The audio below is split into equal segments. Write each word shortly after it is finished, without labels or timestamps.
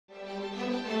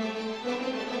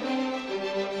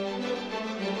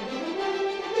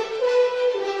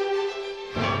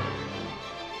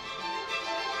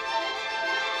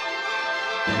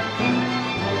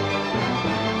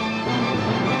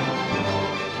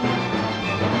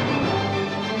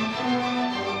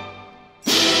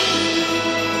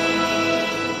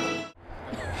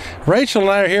Rachel and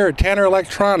I are here at Tanner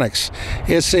Electronics.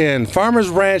 It's in Farmers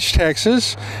Ranch,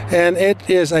 Texas, and it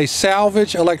is a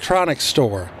salvage electronics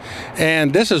store.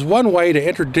 And this is one way to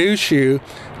introduce you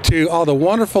to all the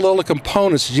wonderful little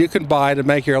components that you can buy to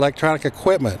make your electronic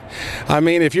equipment. I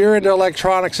mean, if you're into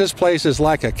electronics, this place is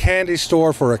like a candy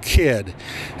store for a kid.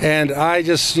 And I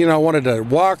just, wanted to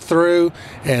walk through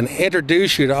and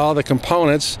introduce you to all the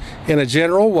components in a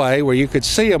general way where you could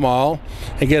see them all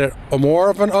and get more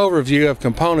of an overview of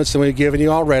components than we've given you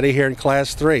already here in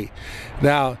Class 3.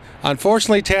 Now,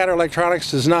 unfortunately, Tanner Electronics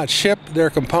does not ship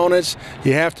their components.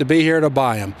 You have to be here to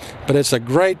buy them. But it's a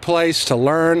great place to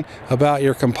learn about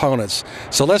your components.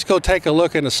 So let's go take a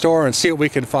look in the store and see what we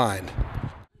can find.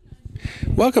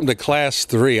 Welcome to Class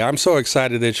 3. I'm so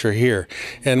excited that you're here.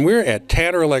 And we're at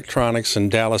Tanner Electronics in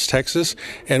Dallas, Texas,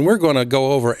 and we're going to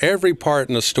go over every part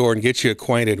in the store and get you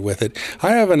acquainted with it.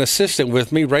 I have an assistant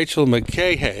with me, Rachel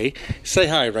McKay. Say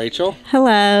hi, Rachel.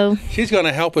 Hello. She's going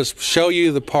to help us show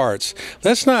you the parts.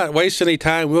 Let's not waste any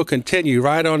time. We'll continue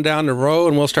right on down the road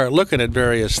and we'll start looking at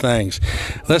various things.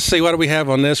 Let's see, what do we have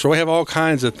on this? We have all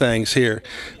kinds of things here.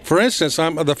 For instance,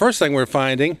 the first thing we're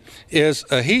finding is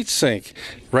a heat sink.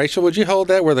 Rachel, would you hold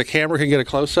that where the camera can get a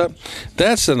close-up?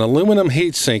 That's an aluminum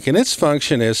heat sink, and its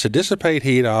function is to dissipate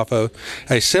heat off of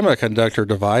a semiconductor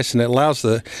device, and it allows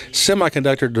the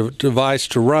semiconductor device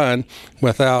to run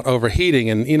without overheating,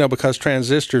 and because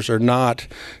transistors are not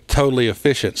totally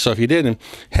efficient. So if you didn't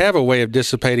have a way of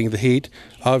dissipating the heat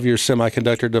of your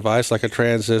semiconductor device like a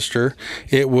transistor,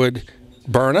 it would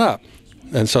burn up.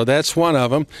 And so that's one of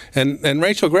them. And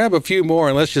Rachel, grab a few more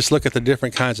and let's just look at the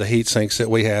different kinds of heat sinks that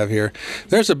we have here.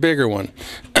 There's a bigger one.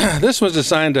 This was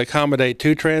designed to accommodate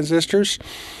 2 transistors.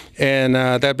 And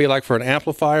that'd be like for an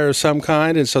amplifier of some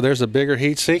kind. And so there's a bigger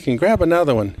heat sink. And grab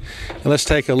another one. And let's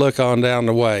take a look on down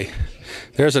the way.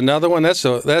 There's another one.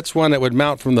 That's one that would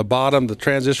mount from the bottom. The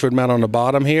transistor would mount on the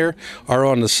bottom here or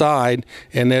on the side,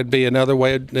 and there'd be another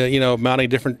way of mounting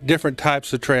different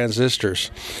types of transistors.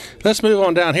 Let's move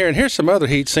on down here, and here's some other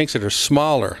heat sinks that are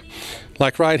smaller.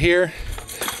 Like right here,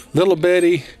 little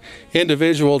bitty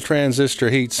individual transistor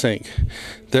heat sink.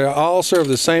 They all serve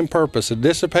the same purpose, to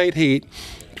dissipate heat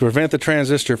to prevent the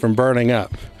transistor from burning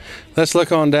up. Let's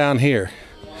look on down here.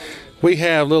 We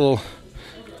have little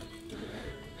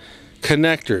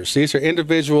connectors. These are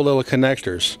individual little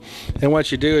connectors, and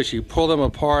what you do is you pull them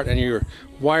apart and your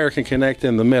wire can connect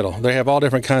in the middle. They have all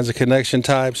different kinds of connection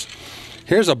types.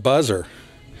 Here's a buzzer.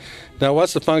 Now,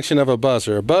 what's the function of a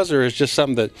buzzer? A buzzer is just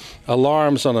something that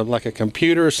alarms on like a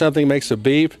computer or something, makes a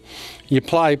beep. You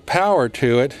apply power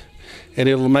to it and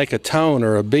it'll make a tone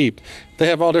or a beep. They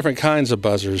have all different kinds of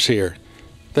buzzers here.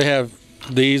 They have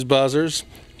these buzzers,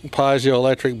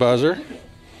 piezoelectric buzzer.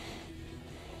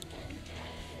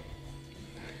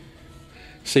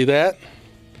 See that?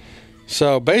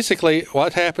 So basically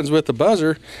what happens with the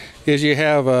buzzer is you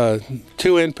have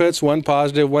 2 inputs, one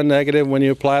positive, one negative. When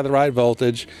you apply the right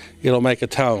voltage, it'll make a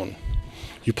tone.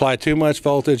 You apply too much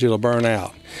voltage, it'll burn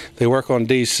out. They work on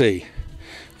DC.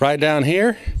 Right down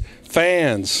here,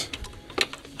 fans.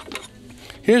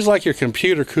 Here's like your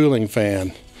computer cooling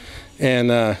fan.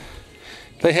 And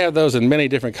they have those in many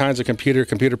different kinds of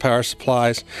computer power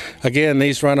supplies. Again,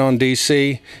 these run on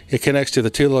DC. It connects to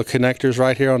the 2 little connectors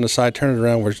right here on the side. Turn it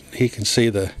around where he can see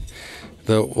the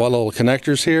little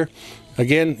connectors here.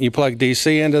 Again, you plug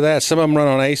DC into that. Some of them run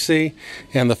on AC,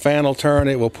 and the fan will turn.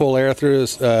 It will pull air through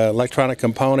this electronic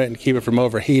component and keep it from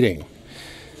overheating.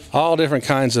 All different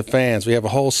kinds of fans. We have a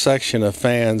whole section of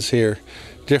fans here,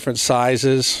 different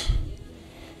sizes.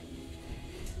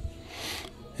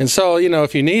 And so,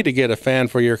 if you need to get a fan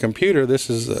for your computer, a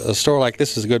store like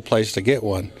this is a good place to get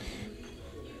one.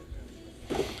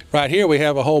 Right here we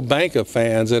have a whole bank of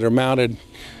fans that are mounted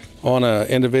on an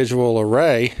individual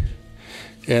array.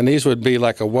 And these would be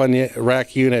like a 1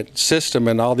 rack unit system,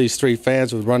 and all these 3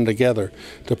 fans would run together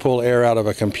to pull air out of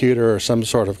a computer or some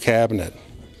sort of cabinet.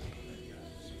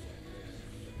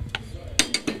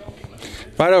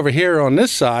 Right over here on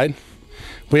this side,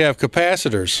 we have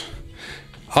capacitors.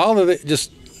 All of it,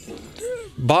 just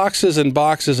boxes and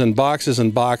boxes and boxes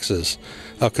and boxes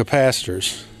of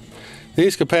capacitors.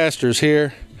 These capacitors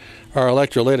here are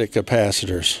electrolytic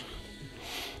capacitors.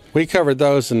 We covered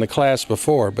those in the class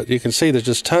before, but you can see there's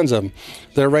just tons of them.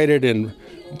 They're rated in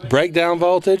breakdown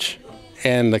voltage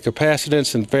and the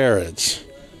capacitance in farads.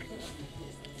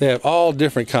 They have all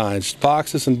different kinds,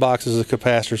 boxes and boxes of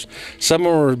capacitors. Some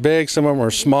of them are big, some of them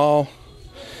are small.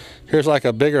 Here's like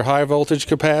a bigger high voltage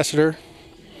capacitor.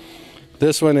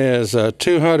 This one is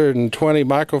 220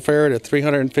 microfarad at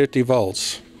 350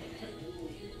 volts.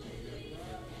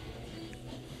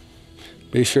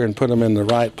 Be sure and put them in the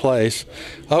right place.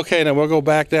 Okay, now we'll go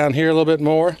back down here a little bit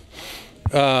more.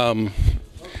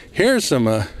 Here's some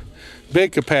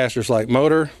big capacitors like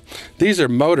motor. These are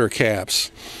motor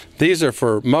caps. These are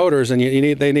for motors, and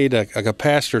they need a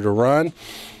capacitor to run.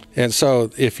 And so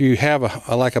if you have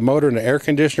like a motor in an air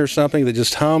conditioner or something that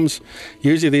just hums,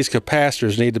 usually these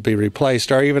capacitors need to be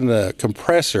replaced, or even the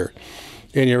compressor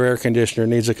in your air conditioner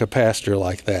needs a capacitor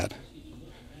like that.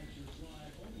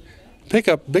 Pick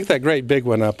that great big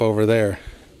one up over there.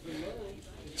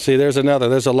 See, there's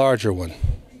a larger one.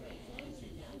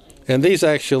 And these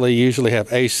actually usually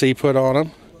have AC put on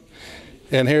them.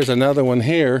 And here's another one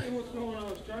here,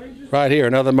 right here,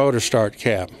 another motor start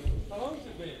cap.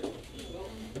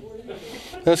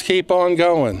 Let's keep on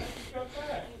going.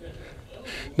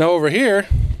 Now over here,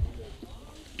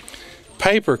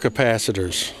 paper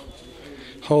capacitors.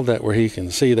 Hold that where he can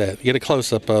see that. Get a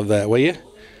close-up of that, will you?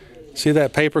 See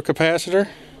that paper capacitor?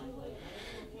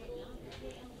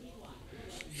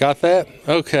 Got that?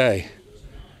 Okay.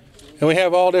 And we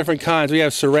have all different kinds. We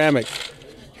have ceramic.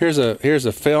 Here's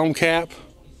a film cap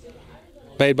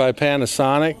made by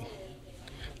Panasonic.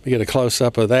 We get a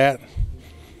close-up of that.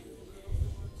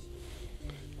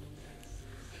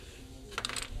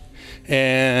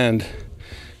 And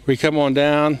we come on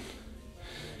down.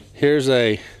 Here's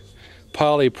a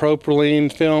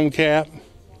polypropylene film cap.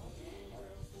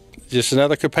 Just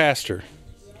another capacitor.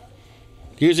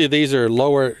 Usually these are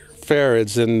lower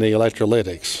farads than the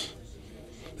electrolytics.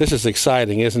 This is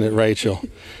exciting, isn't it, Rachel?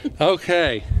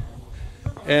 Okay.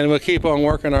 And we'll keep on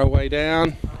working our way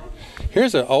down.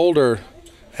 Here's an older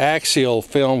axial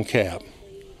film cap.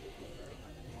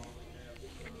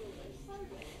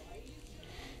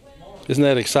 Isn't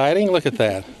that exciting? Look at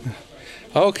that.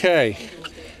 Okay.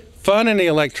 Fun in the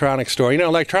electronics store. You know,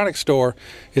 electronics store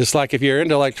is like, if you're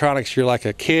into electronics, you're like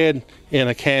a kid in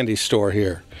a candy store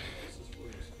here.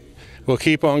 We'll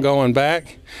keep on going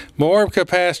back. More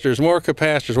capacitors, more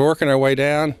capacitors. We're working our way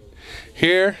down.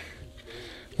 Here,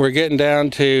 we're getting down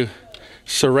to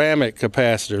ceramic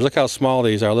capacitors. Look how small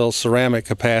these are, little ceramic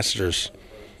capacitors.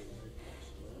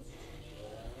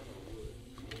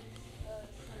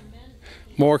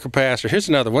 More capacitor. Here's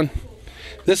another one.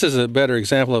 This is a better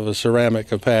example of a ceramic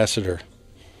capacitor.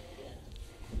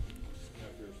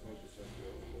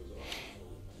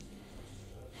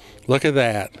 Look at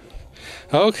that.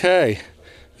 Okay,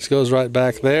 this goes right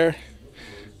back there.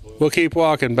 We'll keep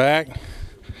walking back.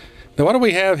 Now what do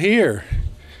we have here?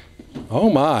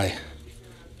 Oh my.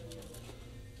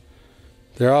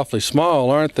 They're awfully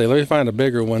small, aren't they? Let me find a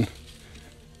bigger one.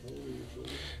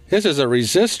 This is a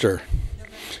resistor.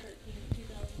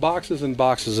 Boxes and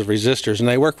boxes of resistors, and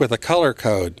they work with a color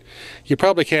code. You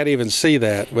probably can't even see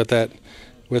that with that.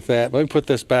 Let me put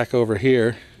this back over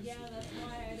here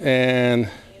and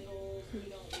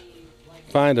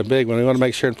find a big one. We want to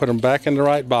make sure and put them back in the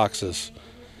right boxes.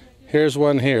 Here's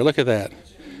one here. Look at that.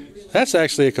 That's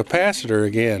actually a capacitor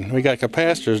again. We got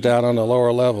capacitors down on the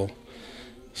lower level.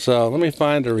 So let me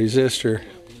find a resistor.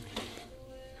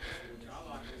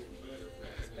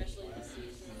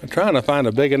 I'm trying to find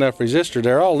a big enough resistor.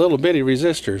 They're all little bitty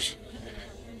resistors.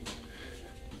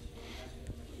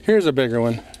 Here's a bigger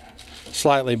one,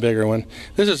 slightly bigger one.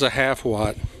 This is a 1/2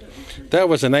 watt. That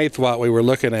was an 1/8 watt we were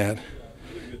looking at.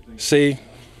 See?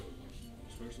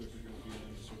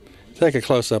 Take a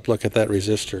close-up look at that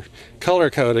resistor.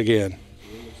 Color code again.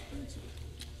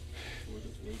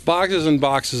 Boxes and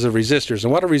boxes of resistors.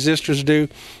 And what do resistors do?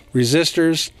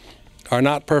 Resistors are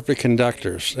not perfect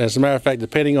conductors. As a matter of fact,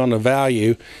 depending on the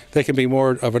value, they can be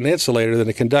more of an insulator than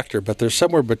a conductor, but they're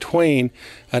somewhere between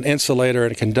an insulator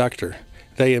and a conductor.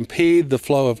 They impede the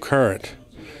flow of current.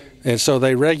 And so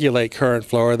they regulate current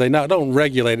flow, or they don't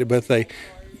regulate it, but they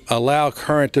allow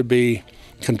current to be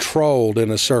controlled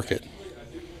in a circuit.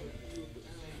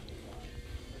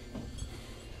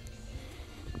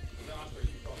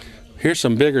 Here's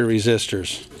some bigger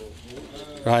resistors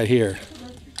right here.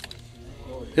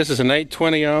 This is an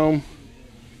 820 ohm,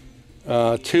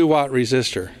 2 watt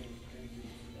resistor.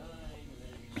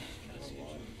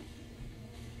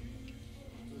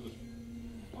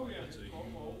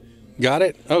 Got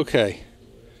it? Okay.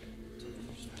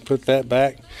 Put that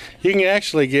back. You can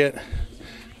actually get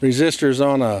resistors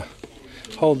on a,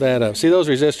 hold that up. See, those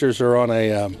resistors are on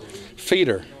a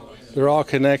feeder. They're all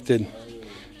connected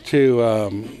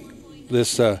to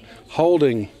this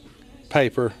holding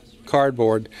paper,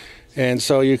 cardboard. And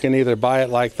so you can either buy it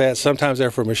like that. Sometimes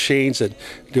they're for machines that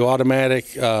do automatic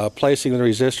placing the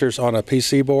resistors on a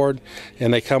PC board,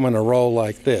 and they come in a roll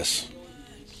like this.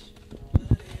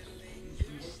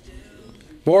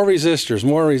 More resistors,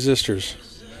 more resistors.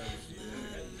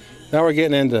 Now we're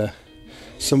getting into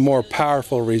some more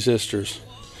powerful resistors.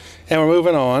 And we're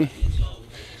moving on.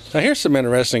 Now here's some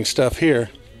interesting stuff here.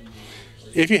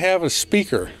 If you have a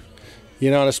speaker,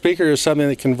 and a speaker is something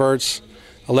that converts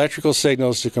electrical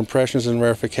signals to compressions and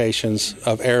rarefications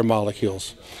of air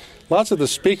molecules. Lots of the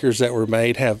speakers that were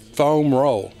made have foam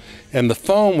roll, and the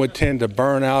foam would tend to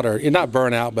burn out, or not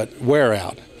burn out, but wear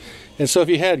out. And so if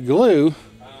you had glue,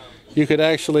 you could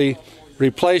actually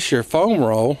replace your foam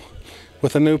roll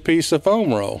with a new piece of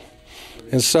foam roll.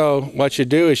 And so what you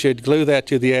do is you'd glue that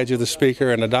to the edge of the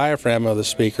speaker and the diaphragm of the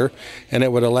speaker, and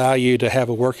it would allow you to have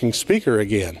a working speaker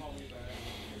again.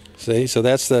 See, so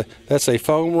that's a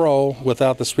foam roll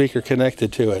without the speaker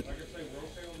connected to it.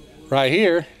 Right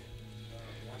here,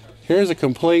 here's a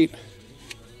complete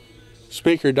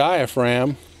speaker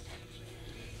diaphragm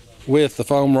with the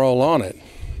foam roll on it.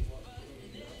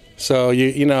 So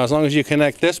as long as you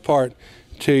connect this part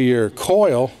to your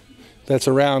coil that's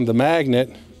around the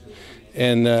magnet,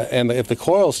 and if the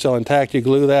coil's still intact, you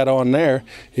glue that on there.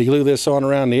 You glue this on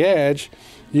around the edge,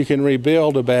 you can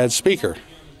rebuild a bad speaker.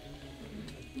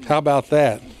 How about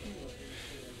that?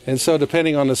 And so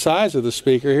depending on the size of the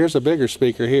speaker, here's a bigger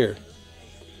speaker here.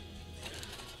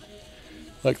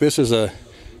 Look, this is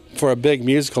for a big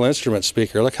musical instrument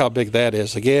speaker. Look how big that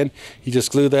is. Again, you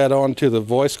just glue that onto the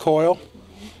voice coil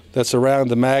that's around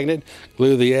the magnet,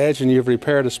 glue the edge, and you've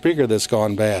repaired a speaker that's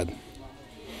gone bad.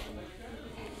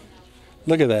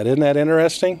 Look at that, isn't that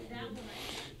interesting?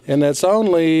 And that's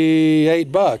only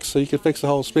 $8, so you can fix the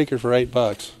whole speaker for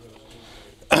 $8.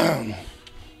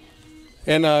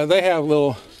 And they have a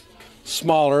little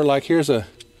smaller, like here's the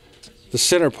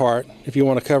center part, if you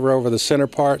want to cover over the center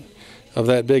part of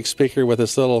that big speaker with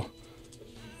this little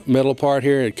middle part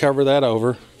here, and cover that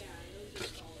over.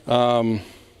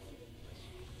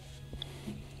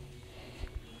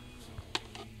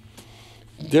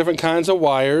 Different kinds of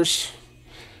wires.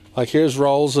 Like here's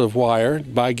rolls of wire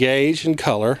by gauge and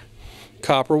color,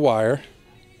 copper wire.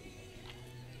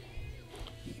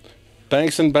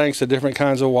 Banks and banks of different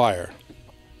kinds of wire.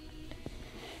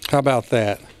 How about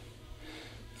that?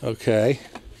 Okay.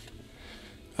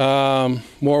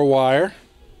 More wire.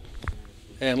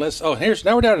 And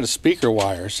now we're down to speaker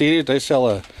wire. See, they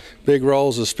sell big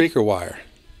rolls of speaker wire.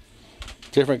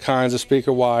 Different kinds of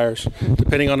speaker wires,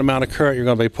 depending on the amount of current you're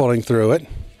going to be pulling through it.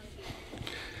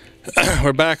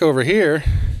 We're back over here,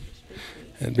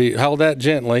 and hold that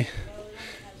gently.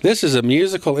 This is a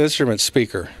musical instrument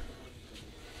speaker.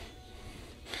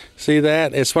 See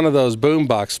that? It's one of those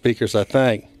boombox speakers, I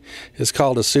think. It's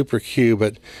called a Super Q,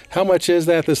 but how much is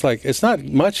that? It's not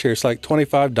much here. It's like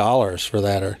 $25 for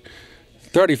that, or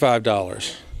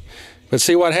 $35. But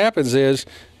see, what happens is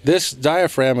this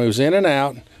diaphragm moves in and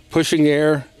out, pushing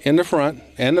air in the front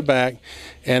and the back,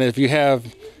 and if you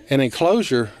have an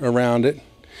enclosure around it,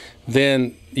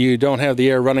 then you don't have the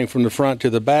air running from the front to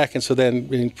the back, and so then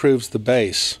it improves the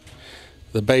bass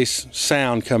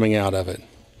sound coming out of it.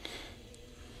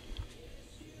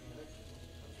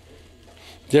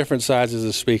 Different sizes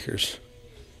of speakers.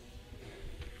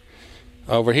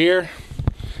 Over here,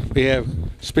 we have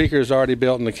speakers already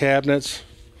built in the cabinets,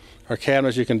 or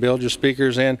cabinets you can build your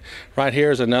speakers in. Right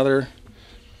here is another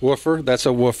woofer. That's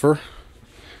a woofer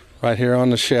right here on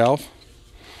the shelf.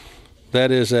 That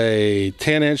is a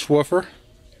 10-inch woofer.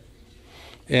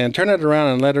 And turn it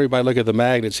around and let everybody look at the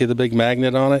magnet. See the big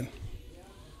magnet on it?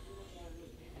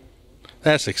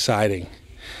 That's exciting.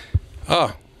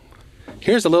 Oh,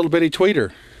 here's a little bitty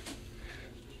tweeter.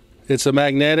 It's a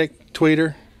magnetic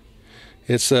tweeter.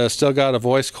 It's still got a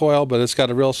voice coil, but it's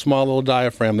got a real small little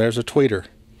diaphragm. There's a tweeter.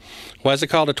 Why is it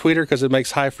called a tweeter? Because it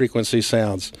makes high frequency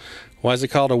sounds. Why is it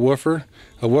called a woofer?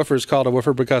 A woofer is called a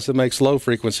woofer because it makes low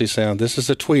frequency sound. This is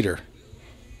a tweeter.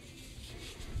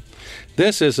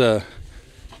 This is a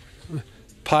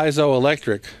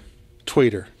piezoelectric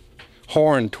tweeter,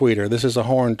 horn tweeter. This is a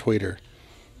horn tweeter.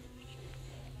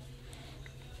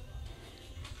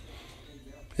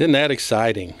 Isn't that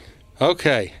exciting?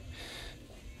 Okay.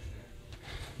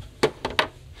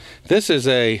 This is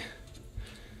a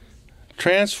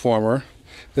transformer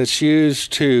that's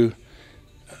used to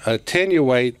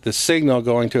attenuate the signal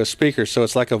going to a speaker, so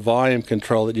it's like a volume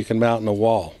control that you can mount on the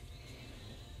wall.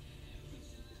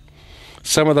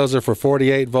 Some of those are for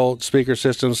 48-volt speaker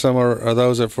systems. Some are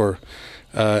those are for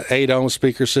 8-ohm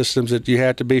speaker systems that you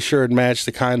have to be sure and match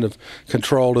the kind of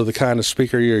control to the kind of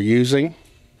speaker you're using.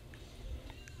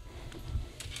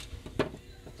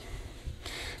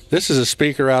 This is a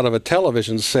speaker out of a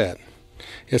television set.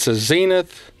 It's a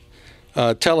Zenith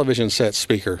television set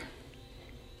speaker.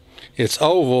 It's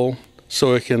oval,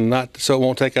 so it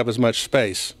won't take up as much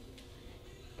space.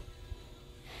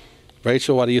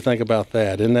 Rachel, what do you think about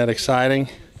that? Isn't that exciting?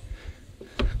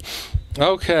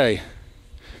 Okay,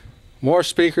 more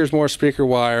speakers, more speaker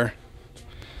wire.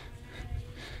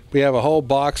 We have a whole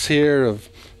box here of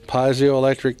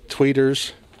piezoelectric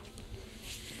tweeters.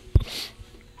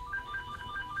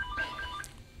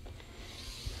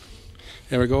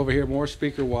 And we go over here, more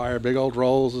speaker wire, big old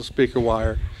rolls of speaker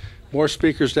wire. More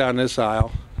speakers down this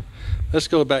aisle. Let's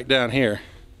go back down here.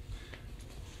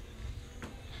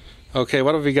 Okay,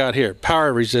 what have we got here?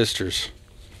 Power resistors.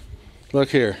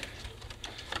 Look here.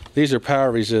 These are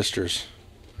power resistors.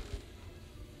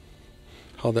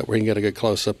 Hold that where you can get a good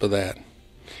close-up of that.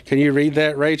 Can you read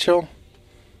that, Rachel?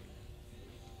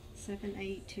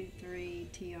 7823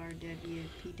 TRW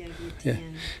PW10. Yeah.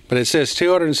 But it says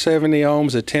 270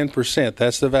 ohms at 10%.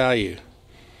 That's the value.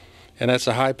 And that's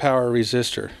a high power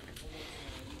resistor.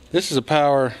 This is a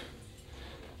power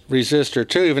resistor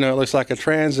too, even though it looks like a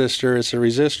transistor, it's a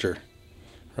resistor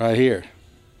right here.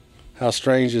 How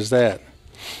strange is that?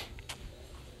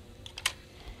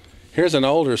 Here's an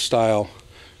older style,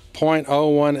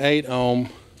 0.018 ohm,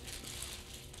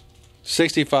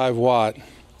 65 watt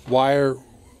wire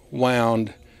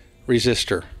wound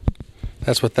resistor.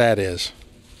 That's what that is.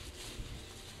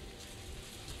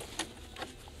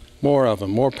 More of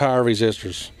them, more power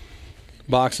resistors.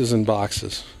 Boxes and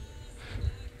boxes.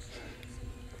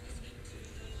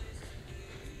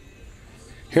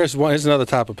 Here's another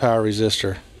type of power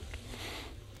resistor.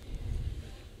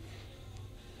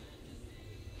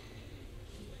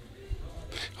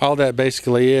 All that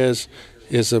basically is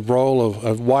a roll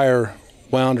of wire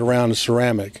wound around a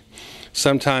ceramic.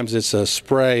 Sometimes it's a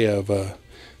spray of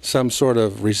some sort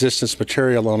of resistance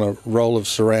material on a roll of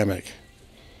ceramic.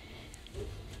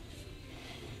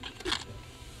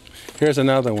 Here's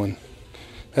another one.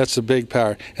 That's a big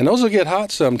power. And those will get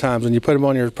hot sometimes when you put them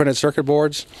on your printed circuit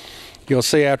boards. You'll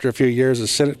see after a few years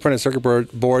the printed circuit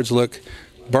boards look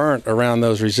burnt around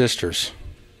those resistors.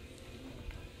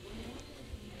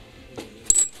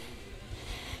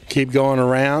 Keep going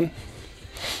around.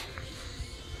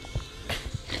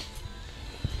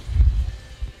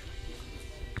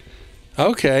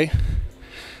 Okay.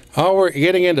 Oh, we're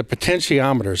getting into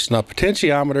potentiometers. Now,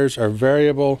 potentiometers are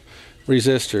variable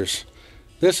resistors.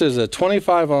 This is a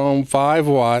 25 ohm, 5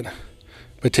 watt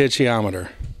potentiometer.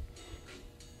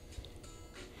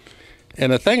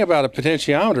 And the thing about a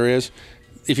potentiometer is,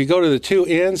 if you go to the two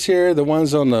ends here, the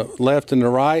ones on the left and the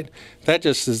right, that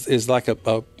just is like a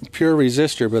pure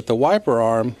resistor, but the wiper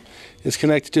arm is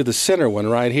connected to the center one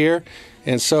right here.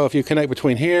 And so if you connect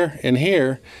between here and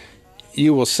here,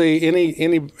 you will see any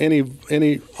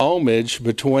ohmage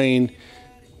between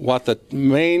what the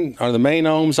main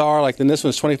ohms are, like then this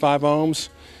one's 25 ohms,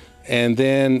 and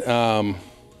then a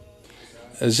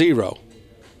 0,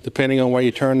 depending on where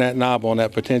you turn that knob on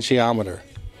that potentiometer.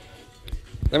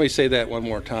 Let me say that one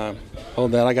more time.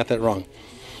 Hold that, I got that wrong.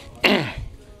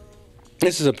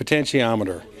 This is a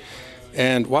potentiometer.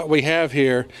 And what we have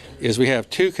here is we have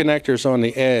two connectors on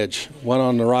the edge, one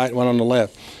on the right, one on the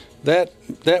left. That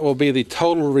will be the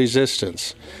total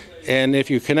resistance. And if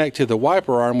you connect to the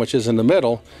wiper arm, which is in the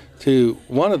middle, to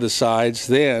one of the sides,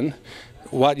 then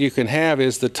what you can have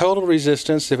is the total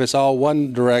resistance if it's all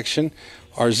one direction,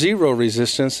 or 0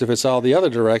 resistance if it's all the other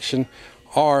direction,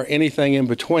 or anything in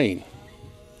between.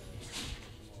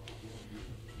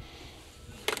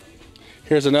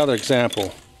 Here's another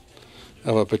example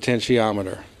of a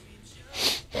potentiometer.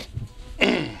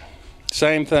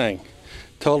 Same thing.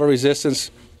 Total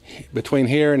resistance between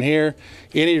here and here.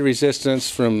 Any resistance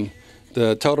from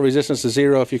the total resistance to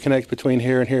 0 if you connect between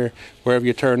here and here, wherever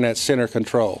you turn that center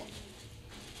control.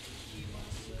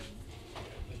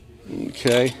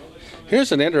 Okay.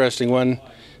 Here's an interesting one.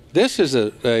 This is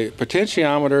a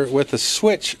potentiometer with a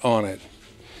switch on it.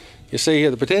 You see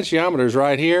here, the potentiometer is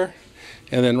right here.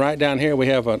 And then right down here we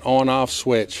have an on-off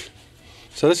switch.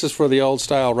 So this is for the old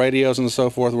style radios and so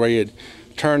forth, where you'd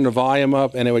turn the volume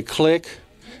up and it would click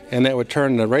and that would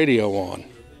turn the radio on.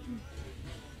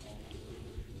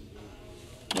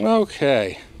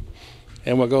 Okay,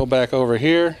 and we'll go back over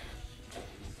here.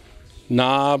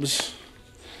 Knobs,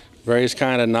 various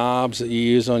kind of knobs that you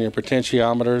use on your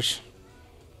potentiometers.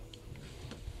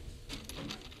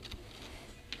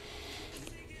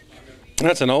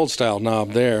 That's an old style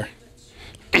knob there.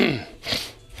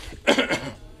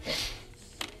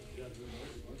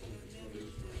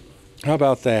 How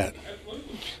about that?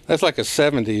 That's like a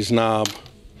 70s knob.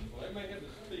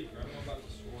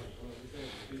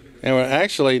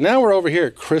 And now we're over here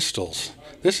at crystals.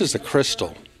 This is a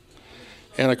crystal.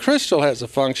 And a crystal has a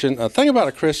function. A thing about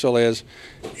a crystal is,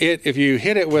 if you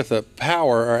hit it with a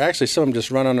power, or actually some of them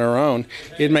just run on their own,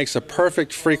 it makes a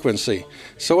perfect frequency.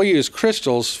 So we use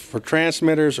crystals for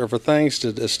transmitters or for things to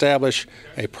establish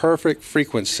a perfect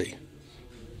frequency.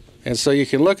 And so you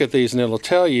can look at these and it'll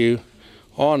tell you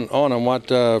on them what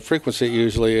frequency it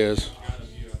usually is.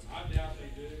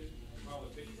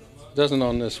 Doesn't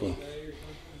on this one.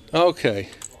 Okay.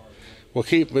 We'll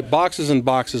keep boxes and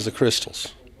boxes of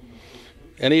crystals.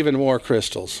 And even more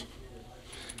crystals.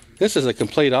 This is a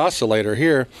complete oscillator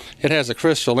here. It has a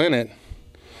crystal in it,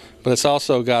 but it's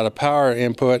also got a power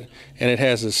input, and it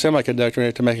has a semiconductor in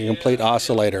it to make a complete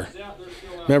oscillator.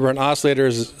 Remember, an oscillator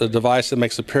is a device that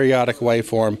makes a periodic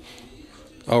waveform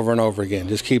over and over again.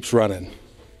 Just keeps running.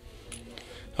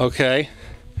 Okay,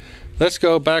 let's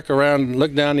go back around and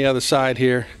look down the other side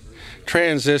here.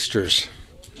 Transistors.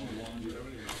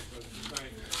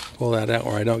 Pull that out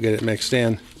where I don't get it mixed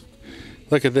in.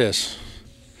 Look at this.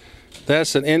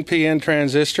 That's an NPN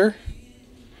transistor,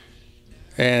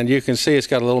 and you can see it's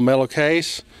got a little metal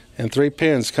case and 3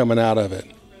 pins coming out of it.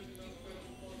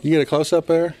 You get a close-up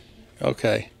there?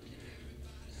 Okay.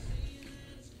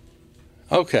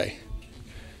 Okay.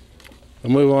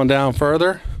 We'll move on down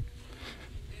further.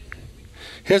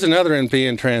 Here's another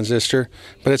NPN transistor,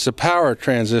 but it's a power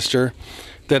transistor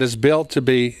that is built to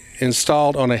be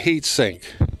installed on a heat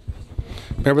sink.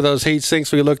 Remember those heat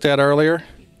sinks we looked at earlier?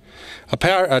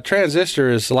 A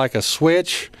transistor is like a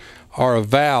switch or a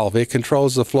valve. It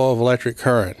controls the flow of electric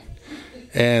current.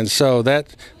 And so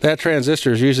that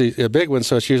transistor is usually a big one,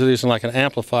 so it's usually using like an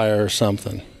amplifier or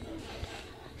something.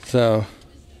 So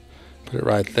put it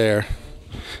right there.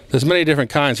 There's many different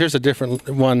kinds. Here's a different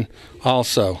one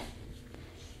also.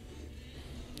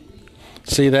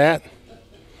 See that?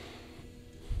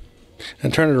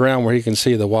 And turn it around where you can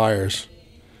see the wires.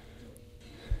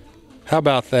 How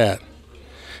about that?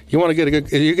 You want to get a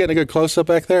good? Are you getting a good close-up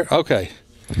back there? Okay.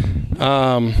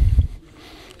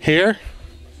 Here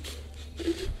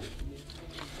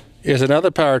is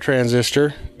another power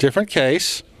transistor, different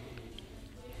case.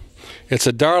 It's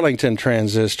a Darlington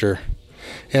transistor,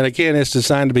 and again, it's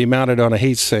designed to be mounted on a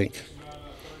heat sink.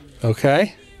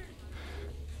 Okay.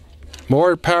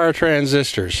 More power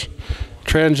transistors.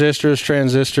 Transistors.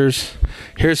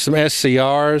 Here's some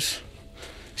SCRs.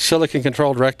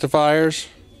 Silicon-controlled rectifiers.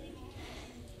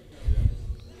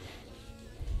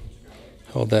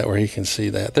 Hold that where he can see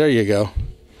that. There you go.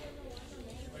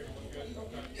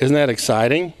 Isn't that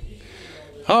exciting?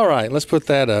 All right, let's put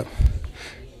that up.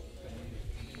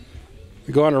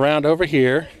 We're going around over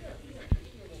here.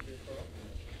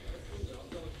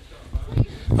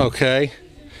 Okay.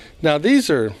 Now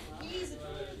these are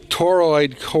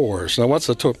toroid cores. Now what's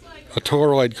a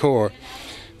toroid core?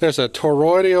 There's a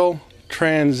toroidal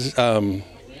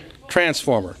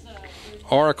transformer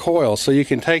or a coil, so you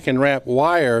can take and wrap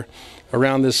wire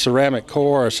around this ceramic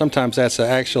core, or sometimes that's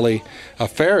actually a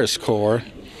ferrous core.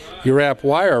 You wrap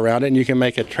wire around it and you can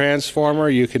make a transformer,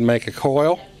 you can make a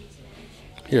coil.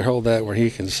 Here, hold that where he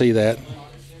can see that.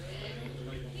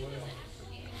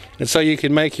 And so you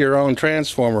can make your own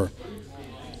transformer.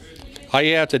 All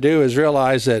you have to do is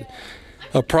realize that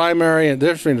a primary, and the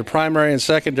difference between the primary and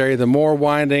secondary, the more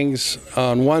windings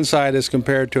on one side as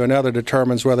compared to another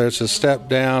determines whether it's a step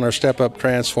down or step up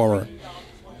transformer.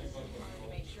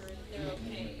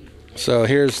 So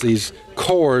here's these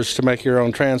cores to make your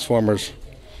own transformers.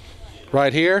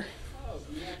 Right here,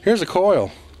 here's a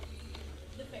coil.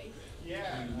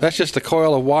 That's just a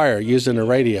coil of wire used in a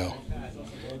radio.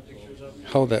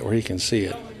 Hold that where he can see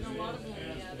it.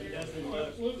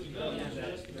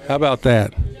 How about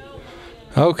that?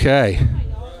 Okay.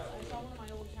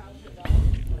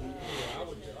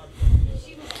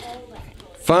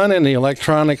 Fun in the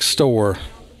electronics store.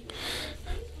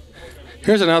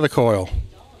 Here's another coil.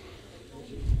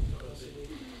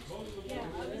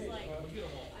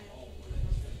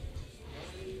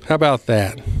 How about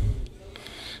that?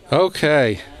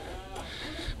 Okay.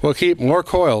 We'll keep more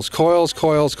coils. Coils.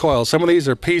 Some of these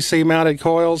are PC mounted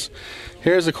coils.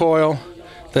 Here's a coil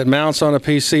that mounts on a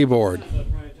PC board.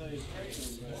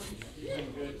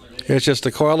 It's just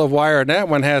a coil of wire, and that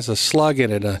one has a slug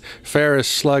in it, a ferrous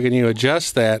slug, and you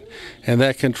adjust that, and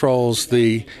that controls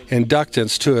the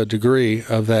inductance to a degree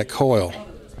of that coil.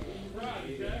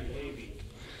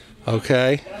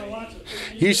 Okay?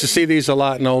 You used to see these a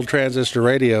lot in old transistor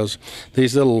radios,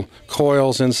 these little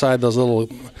coils inside those little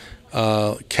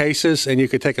cases, and you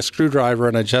could take a screwdriver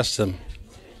and adjust them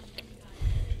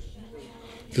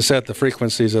to set the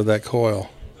frequencies of that coil.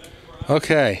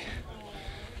 Okay.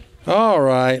 All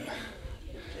right.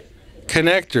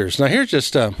 Connectors. Now here's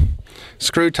just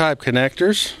screw type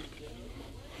connectors.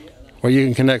 where you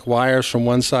can connect wires from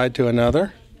one side to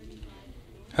another.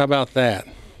 How about that?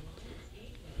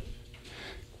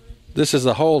 This is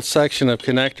the whole section of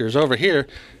connectors. Over here,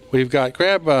 we've got,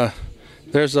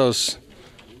 there's those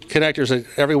connectors that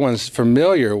everyone's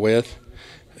familiar with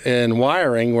in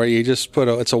wiring, where you just put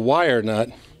it's a wire nut.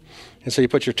 And so you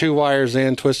put your two wires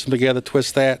in, twist them together,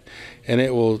 twist that, and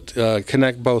it will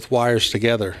connect both wires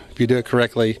together. If you do it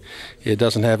correctly, it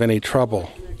doesn't have any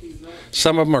trouble.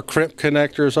 Some of them are crimp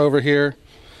connectors over here,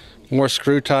 more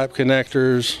screw type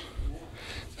connectors.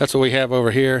 That's what we have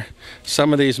over here.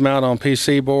 Some of these mount on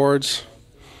PC boards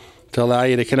to allow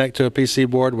you to connect to a PC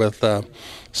board with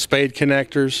spade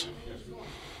connectors.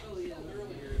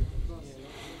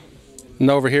 And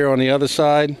over here on the other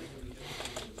side,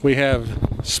 we have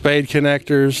spade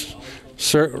connectors,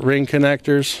 ring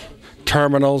connectors,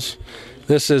 terminals.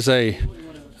 This is a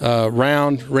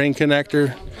round ring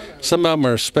connector. Some of them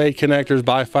are spade connectors,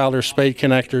 bifilar spade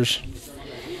connectors,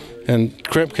 and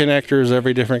crimp connectors,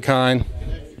 every different kind.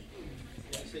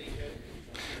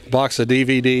 Box of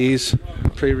DVDs,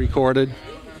 pre-recorded.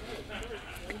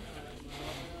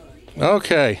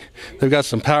 Okay, they've got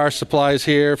some power supplies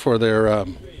here for their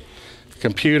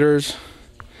computers.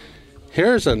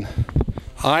 Here's an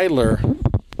idler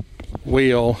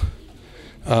wheel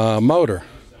motor.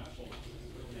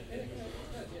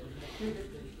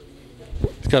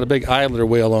 It's got a big idler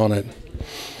wheel on it.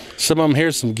 Some of them,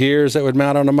 here's some gears that would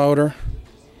mount on a motor.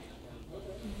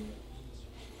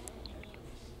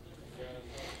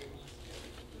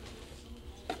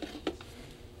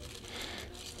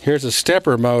 Here's a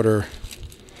stepper motor.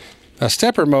 A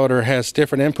stepper motor has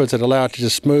different inputs that allow it to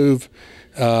just move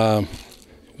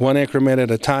one increment at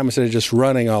a time instead of just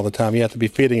running all the time. You have to be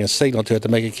feeding a signal to it to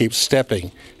make it keep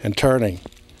stepping and turning.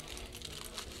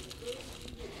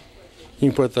 You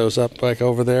can put those up back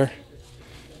over there.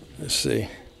 Let's see.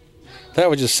 That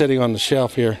was just sitting on the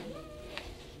shelf here.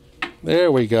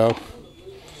 There we go.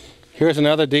 Here's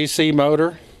another DC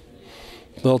motor,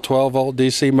 little 12-volt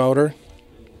DC motor.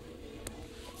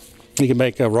 You can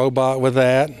make a robot with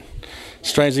that.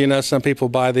 Strangely enough, some people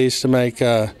buy these to make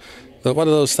what are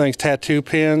those things, tattoo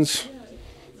pins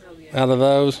out of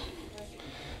those.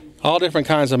 All different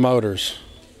kinds of motors.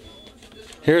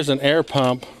 Here's an air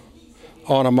pump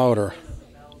on a motor.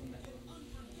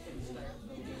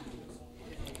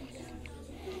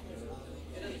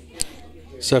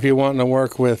 So if you're wanting to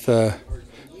work with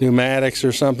pneumatics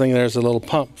or something, there's a little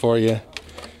pump for you.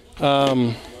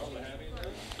 More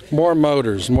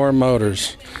motors, more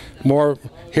motors.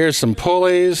 Here's some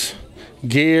pulleys,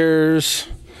 gears,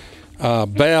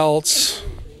 belts,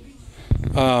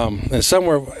 and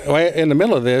somewhere in the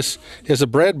middle of this is a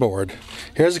breadboard.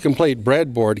 Here's a complete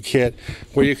breadboard kit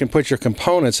where you can put your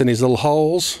components in these little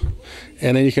holes,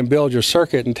 and then you can build your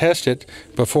circuit and test it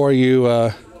before you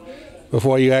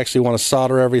actually want to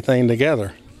solder everything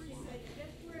together.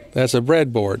 That's a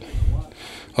breadboard.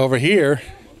 Over here,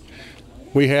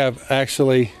 we have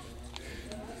actually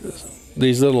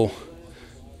these little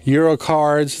Euro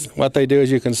cards. What they do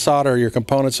is you can solder your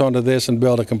components onto this and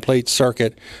build a complete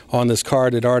circuit on this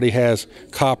card that already has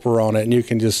copper on it, and you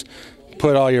can just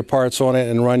put all your parts on it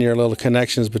and run your little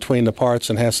connections between the parts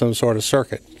and have some sort of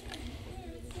circuit.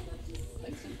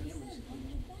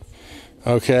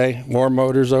 Okay, more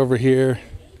motors over here.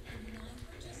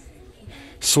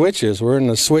 Switches, we're in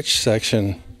the switch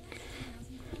section.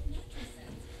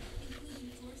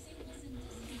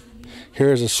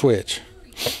 Here's a switch.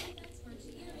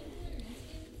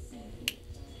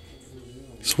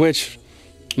 Switch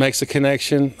makes a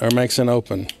connection or makes an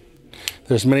open.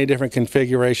 There's many different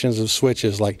configurations of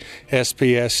switches, like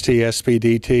SPST,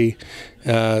 SPDT.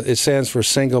 It stands for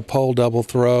single pole, double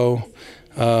throw,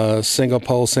 single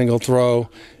pole, single throw.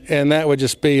 And that would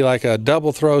just be like a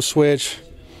double throw switch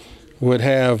would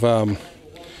have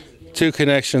two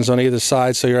connections on either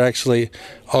side, so you're actually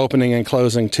opening and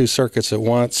closing two circuits at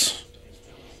once.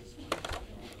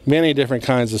 Many different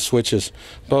kinds of switches,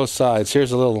 both sides.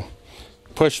 Here's a little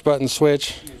push button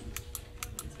switch.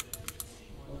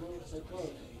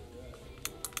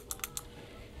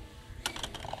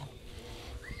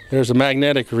 There's a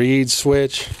magnetic reed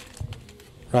switch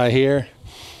right here.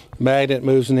 Magnet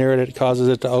moves near it, it causes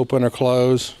it to open or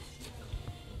close.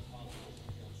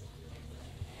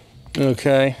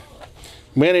 Okay,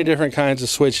 many different kinds of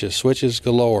switches, switches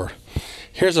galore.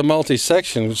 Here's a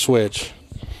multi-section switch.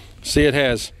 See, it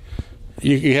has,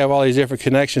 you have all these different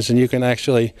connections, and you can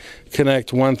actually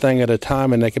connect one thing at a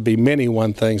time, and they could be many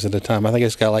one things at a time. I think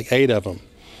it's got like 8 of them.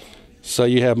 So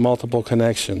you have multiple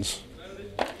connections.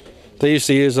 They used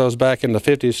to use those back in the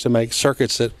 50s to make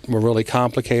circuits that were really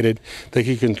complicated that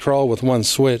you control with one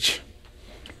switch.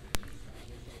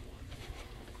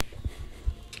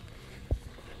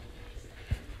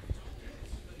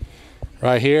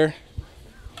 Right here,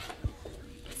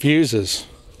 fuses,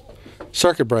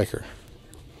 circuit breaker.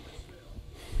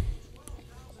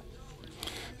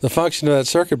 The function of that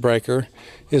circuit breaker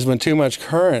is when too much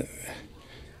current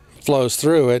flows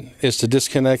through it, is to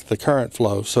disconnect the current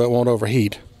flow so it won't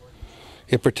overheat.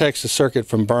 It protects the circuit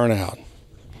from burnout.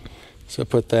 So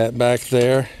put that back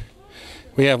there.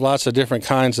 We have lots of different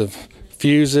kinds of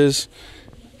fuses.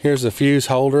 Here's a fuse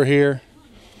holder here.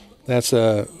 That's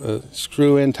a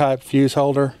screw-in type fuse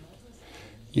holder.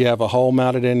 You have a hole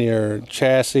mounted in your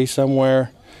chassis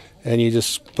somewhere, and you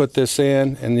just put this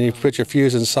in, and you put your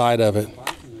fuse inside of it.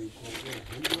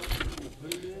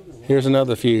 Here's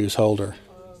another fuse holder.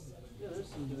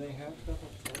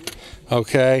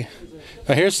 Okay,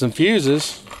 now here's some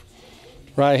fuses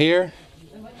right here.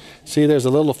 See, there's a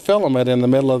little filament in the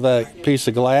middle of that piece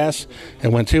of glass,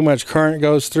 and when too much current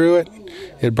goes through it,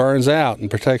 it burns out and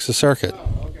protects the circuit.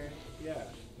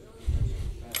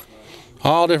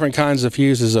 All different kinds of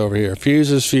fuses over here.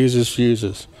 Fuses, fuses,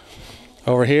 fuses.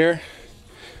 Over here,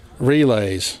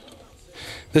 relays.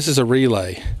 This is a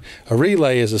relay. A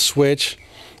relay is a switch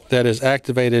that is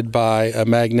activated by a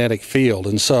magnetic field.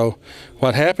 And so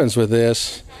what happens with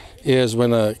this is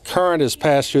when a current is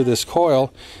passed through this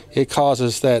coil, it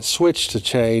causes that switch to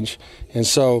change. And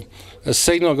so a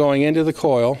signal going into the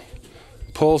coil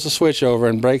pulls the switch over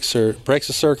and breaks a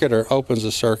circuit, or opens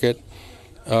a circuit,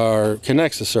 or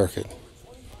connects a circuit.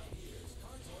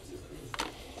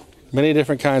 Many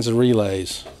different kinds of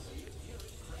relays.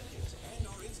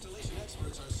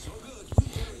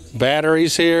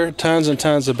 Batteries here, tons and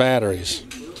tons of batteries.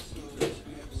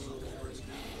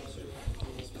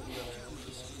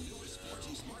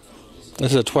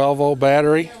 This is a 12-volt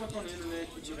battery.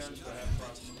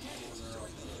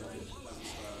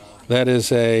 That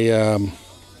is a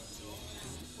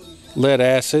lead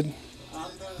acid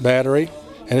battery,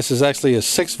 and this is actually a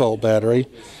 6-volt battery.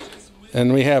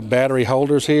 And we have battery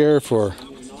holders here for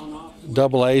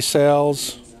AA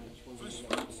cells.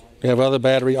 We have other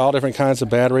battery, all different kinds of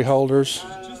battery holders.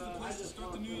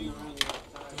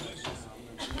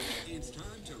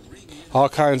 All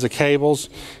kinds of cables.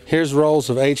 Here's rolls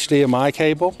of HDMI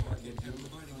cable.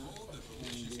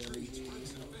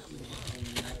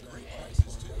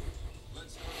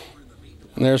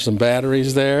 And there's some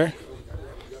batteries there.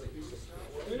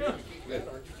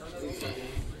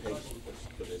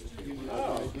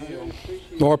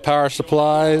 More power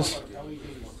supplies.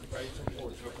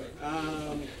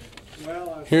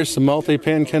 Here's some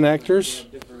multi-pin connectors.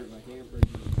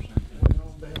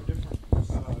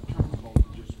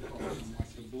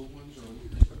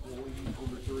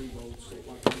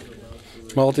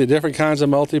 Different kinds of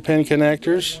multi-pin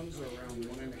connectors.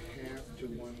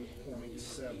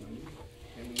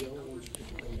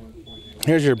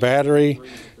 Here's your battery,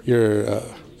 your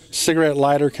cigarette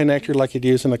lighter connector like you'd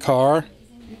use in a car.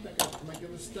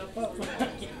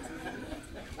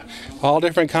 All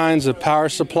different kinds of power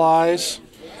supplies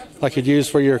like you'd use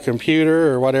for your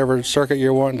computer or whatever circuit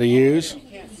you're wanting to use.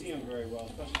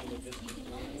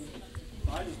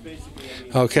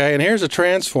 Okay, and here's a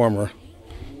transformer.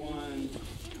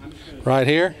 Right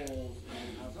here.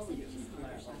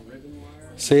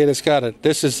 See it? It's got it.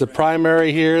 This is the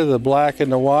primary here, the black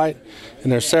and the white,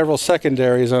 and there's several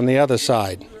secondaries on the other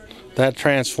side. That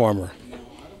transformer.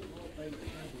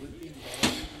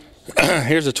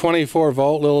 Here's a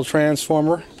 24-volt little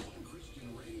transformer.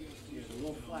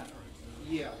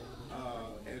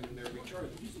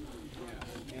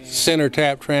 Center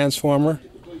tap transformer.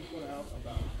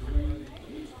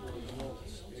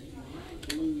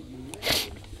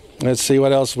 Let's see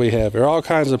what else we have. There are all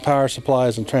kinds of power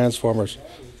supplies and transformers.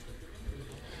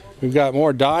 We've got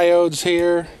more diodes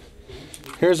here.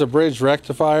 Here's a bridge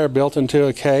rectifier built into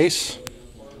a case.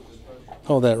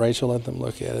 Hold that, Rachel. Let them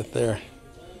look at it there.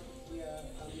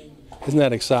 Isn't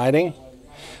that exciting?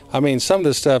 I mean, some of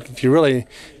this stuff, if you really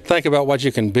think about what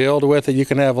you can build with it, you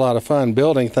can have a lot of fun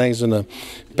building things. And the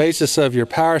basis of your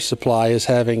power supply is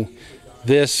having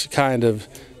this kind of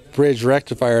bridge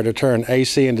rectifier to turn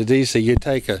AC into DC. You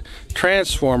take a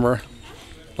transformer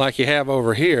like you have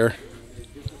over here,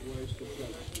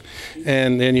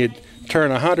 and then you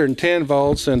turn 110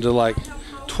 volts into like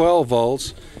 12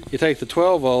 volts. You take the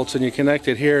 12 volts and you connect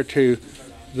it here to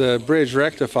the bridge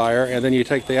rectifier, and then you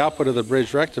take the output of the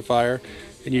bridge rectifier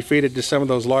and you feed it to some of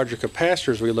those larger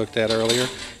capacitors we looked at earlier,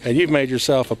 and you've made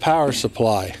yourself a power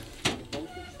supply.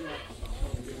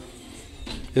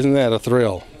 Isn't that a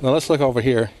thrill? Now let's look over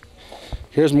here.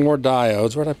 Here's more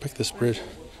diodes. Where did I pick this bridge?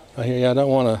 Right here. Yeah, I don't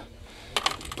want to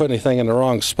put anything in the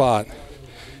wrong spot.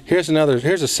 Here's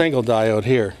a single diode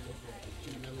here.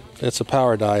 It's a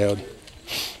power diode.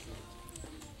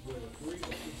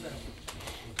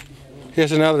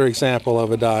 Here's another example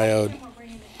of a diode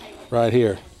right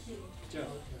here.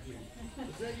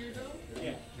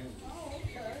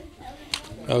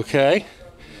 Okay,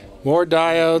 more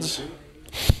diodes.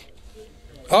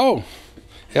 Oh,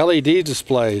 LED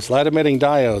displays, light emitting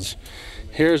diodes.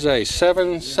 Here's a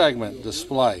 7-segment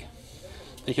display.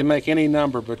 You can make any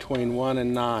number between 1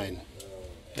 and 9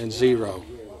 and 0.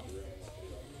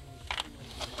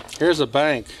 Here's a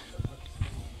bank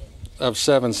of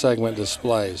 7-segment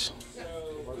displays.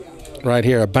 Right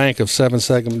here, a bank of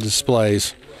 7-segment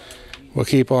displays. We'll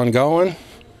keep on going.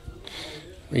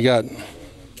 We got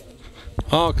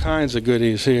all kinds of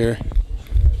goodies here.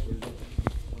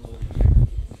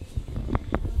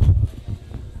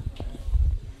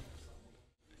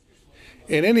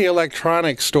 In any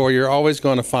electronics store, you're always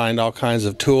going to find all kinds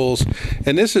of tools.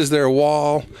 And this is their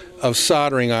wall of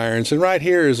soldering irons. And right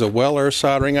here is a Weller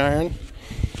soldering iron.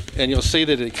 And you'll see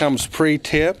that it comes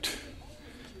pre-tipped.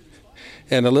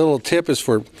 And the little tip is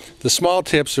for, the small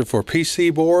tips are for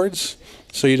PC boards,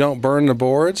 so you don't burn the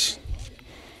boards.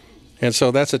 And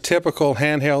so that's a typical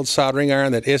handheld soldering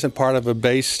iron that isn't part of a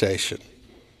base station.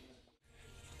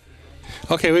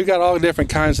 Okay, we've got all different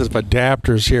kinds of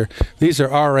adapters here. These are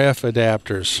RF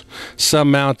adapters.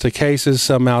 Some mount to cases,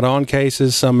 some mount on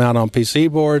cases, some mount on PC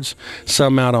boards,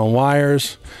 some mount on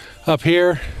wires. Up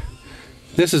here,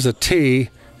 this is a T.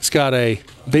 It's got a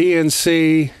B and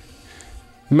C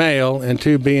male and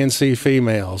 2 B and C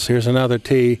females. Here's another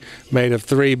T made of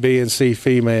 3 B and C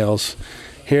females.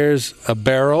 Here's a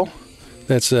barrel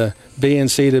that's a B and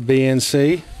C to B and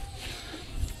C.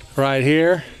 Right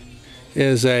here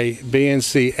is a B and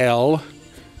C L,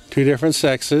 2 different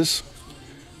sexes.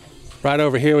 Right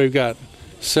over here we've got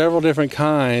several different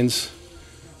kinds.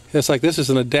 It's like this is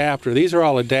an adapter. These are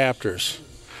all adapters.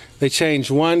 They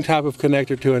change one type of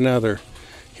connector to another.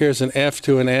 Here's an F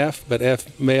to an F, but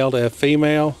F male to F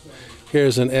female.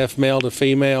 Here's an F male to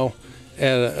female.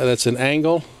 That's an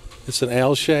angle. It's an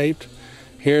L-shaped.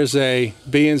 Here's a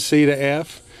B and C to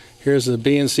F. Here's a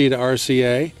B and C to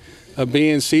RCA. A B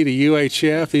and C to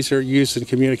UHF. These are used in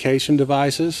communication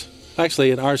devices. Actually,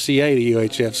 an RCA to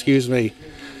UHF, excuse me.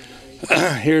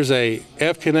 Here's a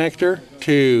F connector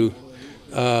to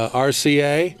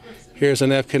RCA. Here's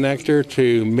an F connector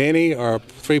to mini or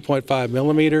 3.5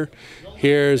 millimeter.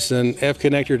 Here's an F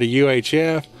connector to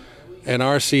UHF, an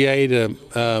RCA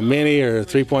to mini or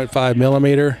 3.5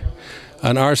 millimeter,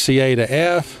 an RCA to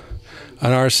F,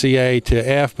 an RCA to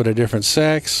F but a different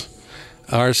sex,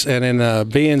 and then a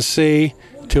B and C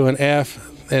to an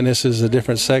F, and this is a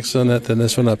different sex on it than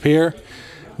this one up here.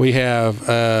 We have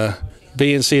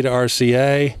B and C to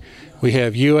RCA. We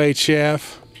have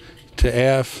UHF to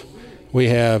F. We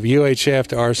have UHF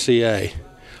to RCA.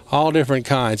 All different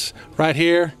kinds. Right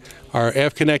here are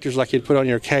F connectors like you'd put on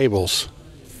your cables.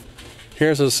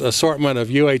 Here's an assortment of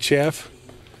UHF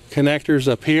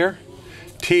connectors up here.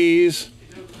 T's,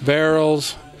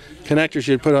 barrels, connectors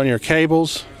you'd put on your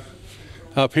cables.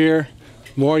 Up here,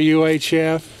 more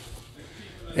UHF.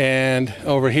 And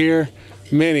over here,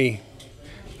 many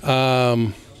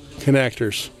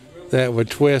connectors that would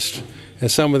twist.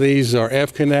 And some of these are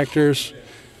F connectors.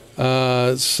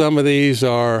 Some of these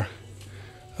are,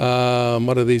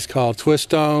 what are these called?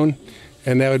 Twist-on,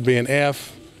 and that would be an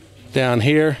F down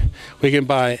here. We can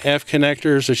buy F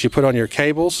connectors that you put on your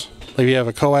cables. If you have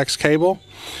a coax cable,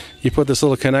 you put this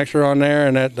little connector on there,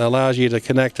 and that allows you to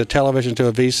connect a television to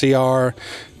a VCR,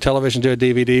 television to a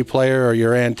DVD player, or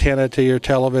your antenna to your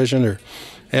television, or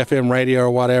FM radio,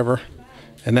 or whatever.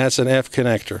 And that's an F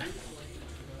connector.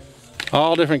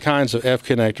 All different kinds of F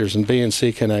connectors and B and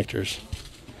C connectors.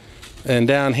 And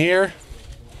down here,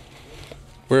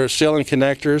 we're still in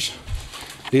connectors.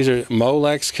 These are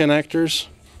Molex connectors.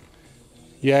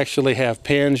 You actually have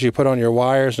pins you put on your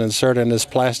wires and insert in this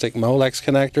plastic Molex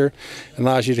connector. It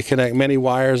allows you to connect many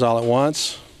wires all at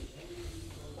once.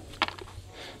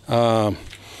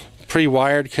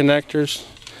 Pre-wired connectors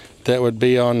that would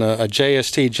be on a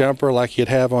JST jumper like you'd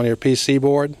have on your PC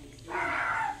board.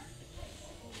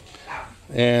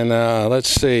 And let's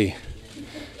see.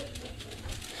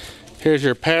 Here's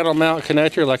your panel mount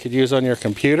connector like you'd use on your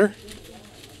computer.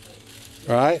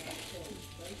 Right?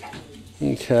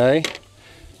 Okay.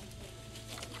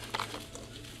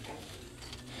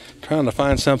 Trying to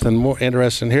find something more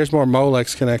interesting. Here's more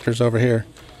Molex connectors over here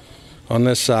on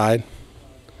this side.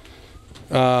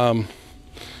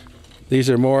 These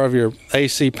are more of your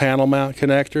AC panel mount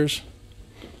connectors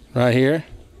right here.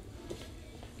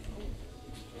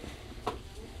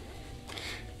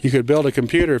 You could build a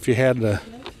computer if you had the...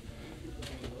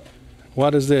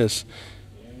 What is this?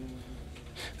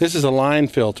 This is a line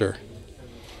filter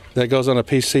that goes on a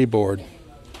PC board.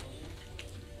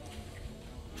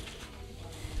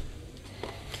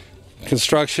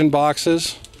 construction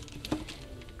boxes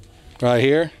right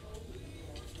here.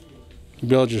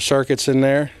 Build your circuits in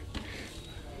there.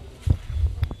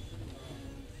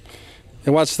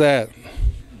 And what's that?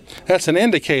 That's an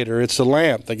indicator. It's a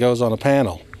lamp that goes on a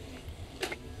panel.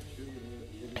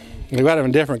 We've got them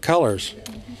in different colors.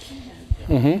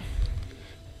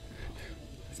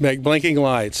 Make blinking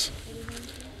lights.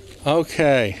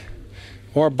 Okay.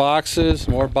 More boxes,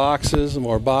 more boxes,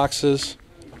 more boxes.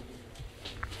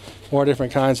 More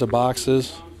different kinds of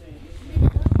boxes.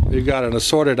 We've got an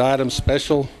assorted item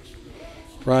special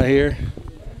right here.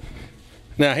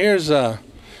 Now here's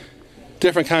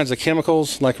different kinds of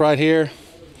chemicals. Like right here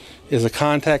is a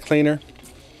contact cleaner.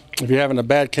 If you're having a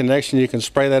bad connection, you can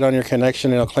spray that on your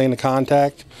connection. It'll clean the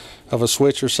contact of a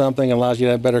switch or something and allows you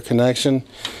to have better connection.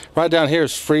 Right down here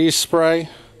is freeze spray.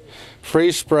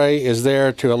 Freeze spray is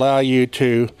there to allow you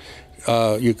to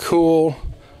you cool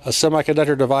a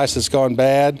semiconductor device that's gone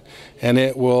bad, and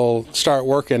it will start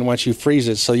working once you freeze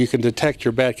it, so you can detect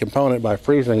your bad component by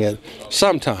freezing it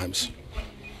sometimes.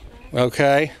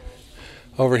 Okay,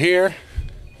 over here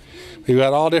we've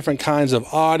got all different kinds of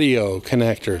audio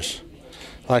connectors.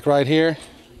 Like right here,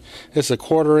 it's a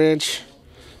 1/4-inch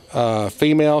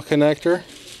female connector.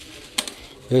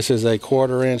 This is a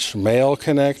 1/4-inch male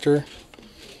connector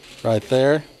right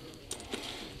there.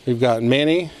 We've got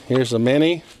mini. Here's a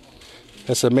mini.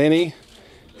 That's a mini,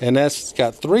 and that's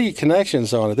got 3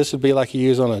 connections on it. This would be like you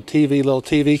use on a TV, little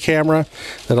TV camera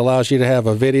that allows you to have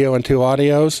a video and 2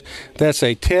 audios. That's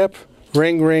a tip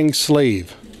ring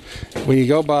sleeve. When you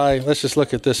go by, let's just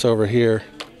look at this over here,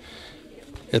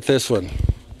 at this one.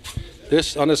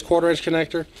 This, on this 1/4-inch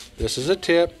connector, this is a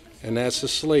tip, and that's a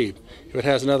sleeve. If it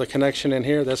has another connection in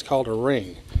here, that's called a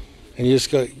ring. And you just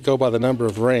go by the number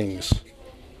of rings.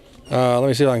 Let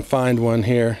me see if I can find one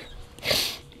here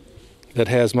that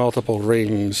has multiple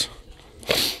rings.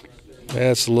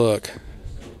 Let's look.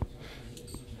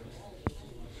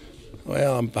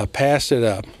 Well, I passed it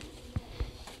up.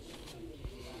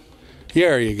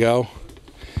 There you go.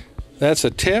 That's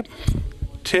a tip,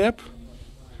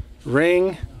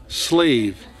 ring,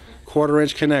 sleeve,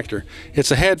 1/4-inch connector.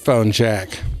 It's a headphone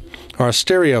jack or a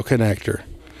stereo connector,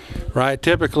 right?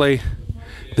 Typically,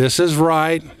 this is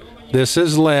right, this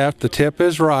is left, the tip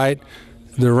is right,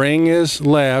 the ring is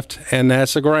left, and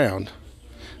that's the ground.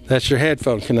 That's your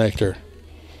headphone connector.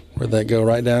 Where'd that go?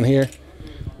 Right down here.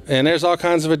 And there's all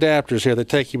kinds of adapters here that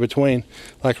take you between.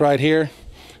 Like right here,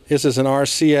 this is an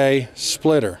RCA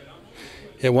splitter.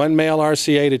 It 1 male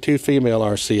RCA to 2 female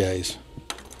RCAs.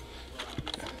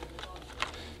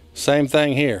 Same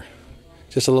thing here,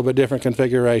 just a little bit different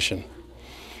configuration.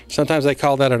 Sometimes they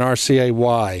call that an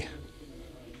RCA-Y.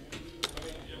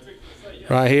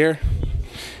 Right here.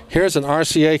 Here's an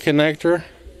RCA connector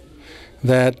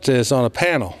that is on a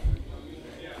panel.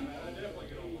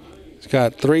 It's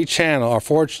got 3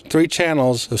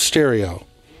 channels of stereo.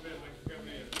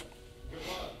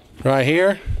 Right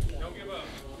here,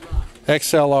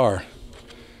 XLR.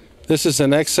 This is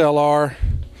an XLR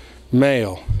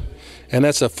male, and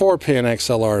that's a 4-pin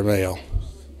XLR male.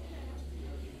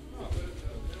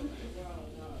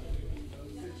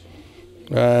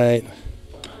 Right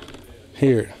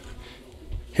here.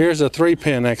 Here's a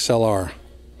 3-pin XLR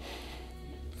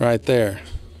right there,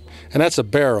 and that's a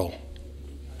barrel.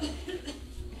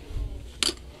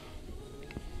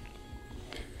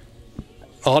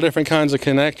 All different kinds of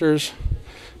connectors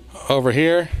over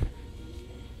here.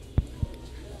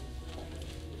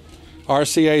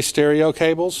 RCA stereo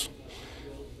cables.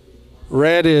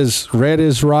 Red is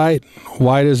right,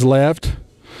 white is left,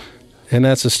 and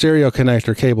that's a stereo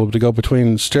connector cable to go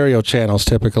between stereo channels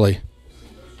typically.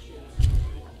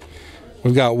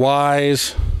 We've got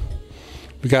Ys.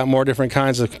 We've got more different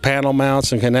kinds of panel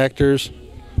mounts and connectors.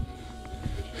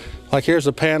 Like here's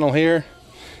a panel here.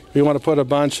 If you want to put a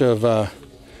bunch of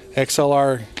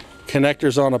XLR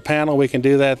connectors on a panel, we can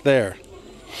do that there.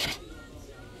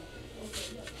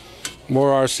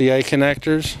 More RCA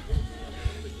connectors.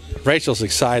 Rachel's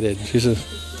excited. She says,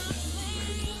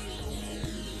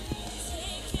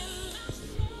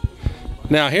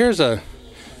 now here's a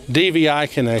DVI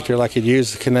connector like you'd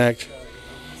use to connect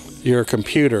your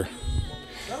computer.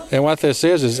 And what this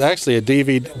is actually a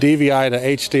DVI to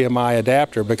HDMI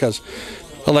adapter, because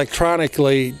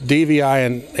electronically DVI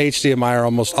and HDMI are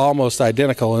almost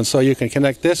identical, and so you can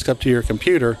connect this up to your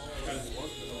computer,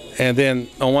 and then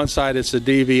on one side it's a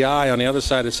DVI, on the other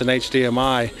side it's an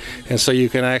HDMI, and so you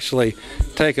can actually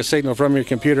take a signal from your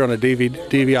computer on a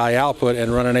DVI output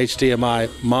and run an HDMI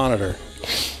monitor.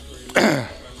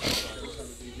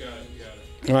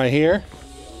 Right here,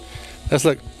 let's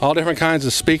look, all different kinds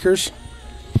of speakers,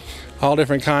 all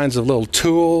different kinds of little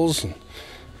tools,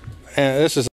 And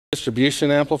this is a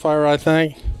distribution amplifier, I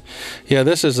think. Yeah,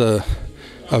 this is a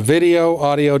video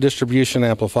audio distribution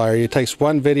amplifier. It takes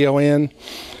one video in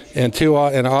and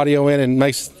an audio in and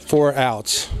makes 4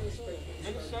 outs.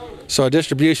 So a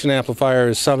distribution amplifier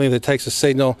is something that takes a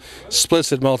signal,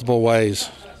 splits it multiple ways.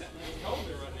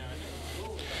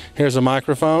 Here's a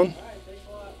microphone.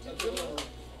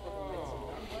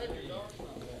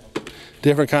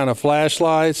 Different kind of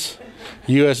flashlights.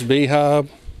 USB hub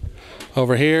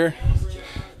over here.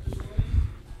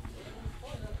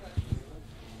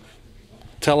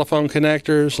 Telephone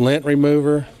connectors, lint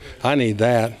remover. I need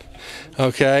that.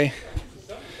 Okay.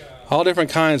 All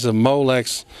different kinds of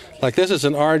Molex. Like this is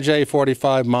an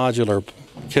RJ45 modular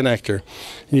connector.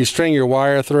 And you string your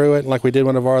wire through it like we did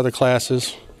one of our other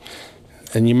classes.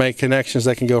 And you make connections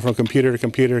that can go from computer to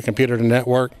computer, computer to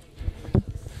network.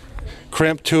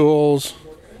 Crimp tools.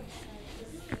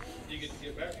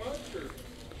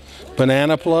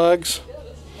 Banana plugs.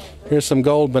 Here's some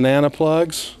gold banana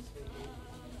plugs.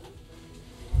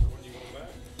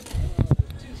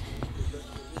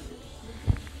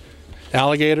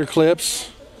 Alligator clips.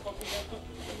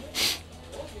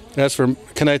 That's for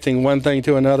connecting one thing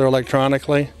to another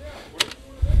electronically.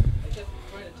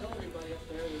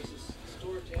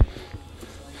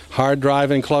 Hard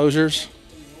drive enclosures.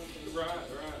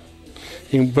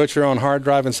 You can put your own hard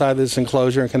drive inside this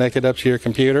enclosure and connect it up to your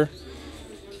computer.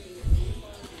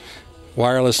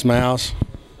 Wireless mouse.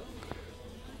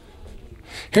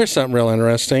 Here's something real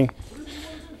interesting.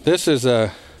 This is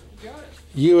a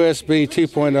USB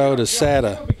 2.0 to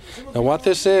SATA. Now what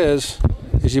this is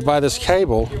you buy this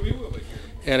cable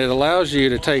and it allows you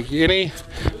to take any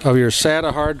of your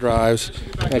SATA hard drives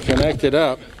and connect it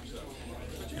up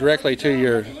directly to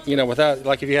your, without,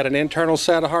 like if you had an internal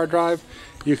SATA hard drive,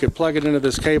 you could plug it into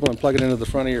this cable and plug it into the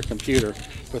front of your computer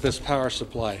with this power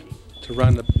supply to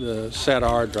run the SATA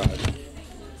hard drive.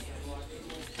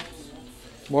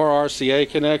 More RCA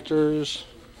connectors,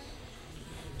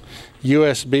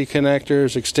 USB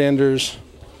connectors, extenders.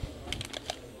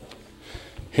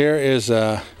 Here is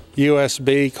a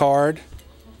USB card.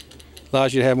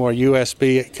 Allows you to have more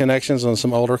USB connections on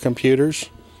some older computers.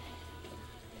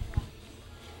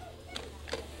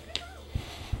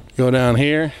 Go down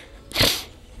here.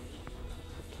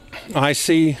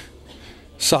 IC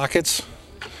sockets.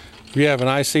 If you have an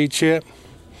IC chip,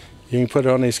 you can put it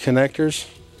on these connectors.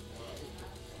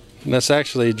 And that's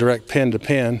actually direct pin to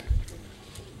pin.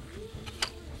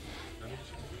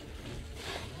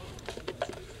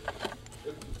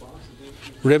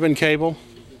 Ribbon cable.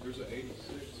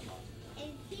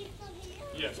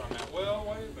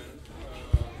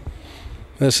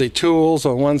 Let's see, tools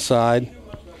on one side.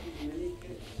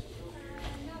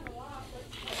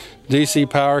 DC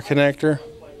power connector.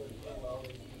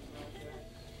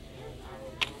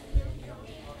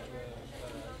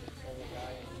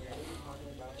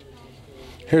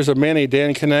 Here's a mini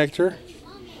DIN connector.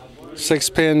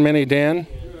 6-pin mini DIN.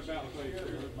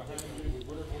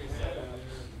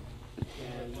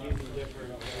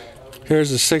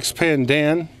 Here's a 6-pin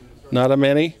DIN, not a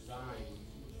mini.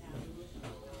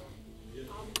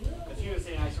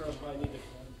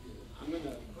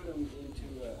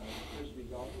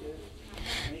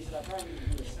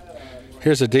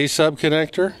 Here's a D-sub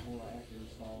connector.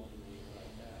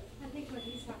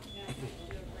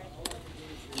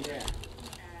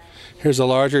 Here's a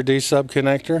larger D-sub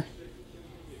connector.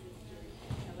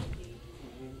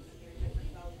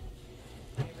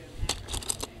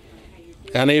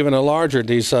 And even a larger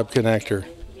D-sub connector.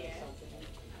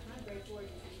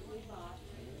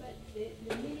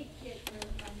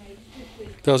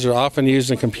 Those are often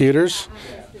used in computers.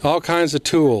 All kinds of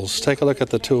tools. Take a look at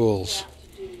the tools.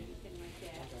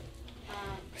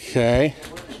 Okay.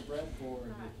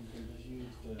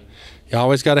 You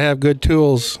always got to have good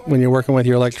tools when you're working with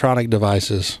your electronic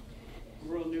devices.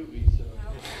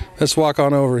 Let's walk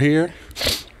on over here.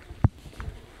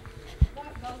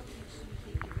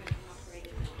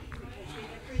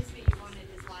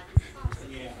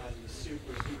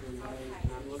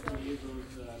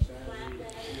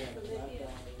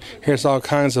 Here's all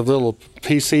kinds of little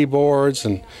PC boards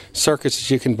and circuits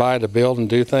that you can buy to build and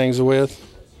do things with.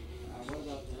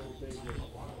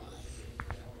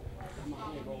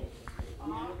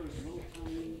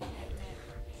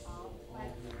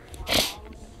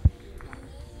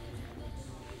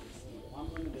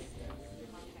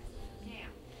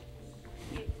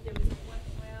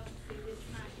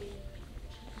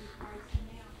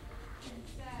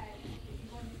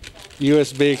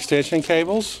 USB extension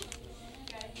cables.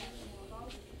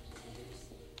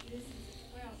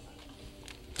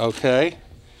 Okay.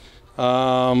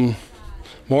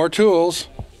 More tools.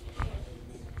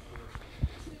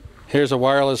 Here's a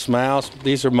wireless mouse.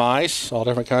 These are mice, all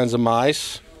different kinds of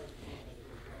mice.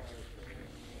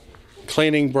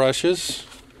 Cleaning brushes.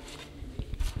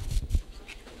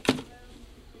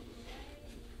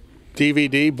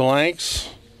 DVD blanks.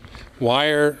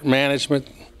 Wire management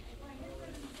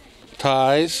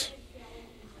ties.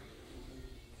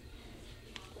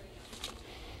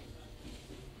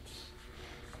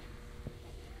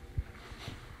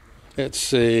 Let's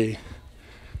see.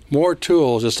 More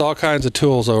tools, just all kinds of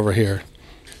tools over here.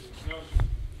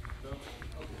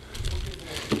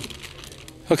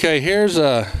 Okay, here's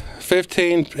a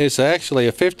 15, it's actually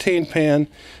a 15-pin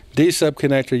D-sub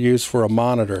connector used for a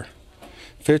monitor.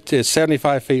 It's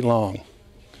 75 feet long.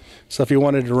 So if you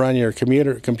wanted to run your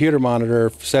computer monitor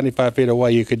 75 feet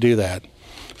away, you could do that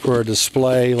for a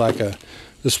display, like a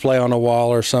display on a wall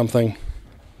or something.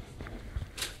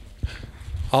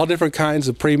 All different kinds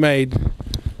of pre-made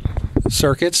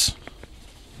circuits.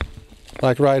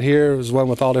 Like right here is one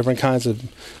with all different kinds of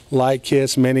light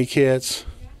kits, mini kits.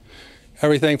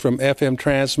 Everything from FM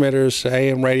transmitters to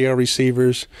AM radio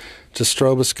receivers to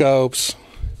stroboscopes.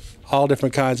 All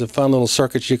different kinds of fun little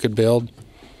circuits you could build.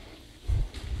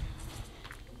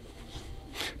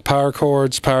 Power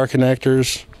cords, power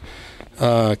connectors,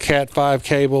 Cat5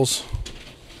 cables.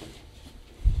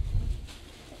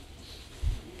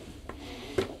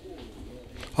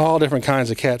 All different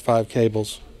kinds of Cat5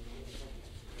 cables.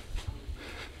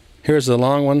 Here's the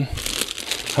long one,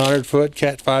 100-foot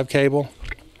Cat5 cable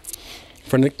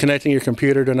for connecting your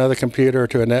computer to another computer or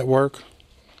to a network.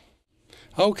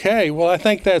 Okay, well, I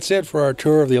think that's it for our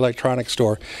tour of the electronics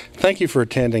store. Thank you for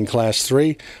attending Class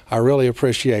 3. I really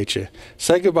appreciate you.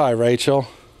 Say goodbye, Rachel.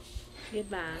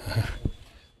 Goodbye.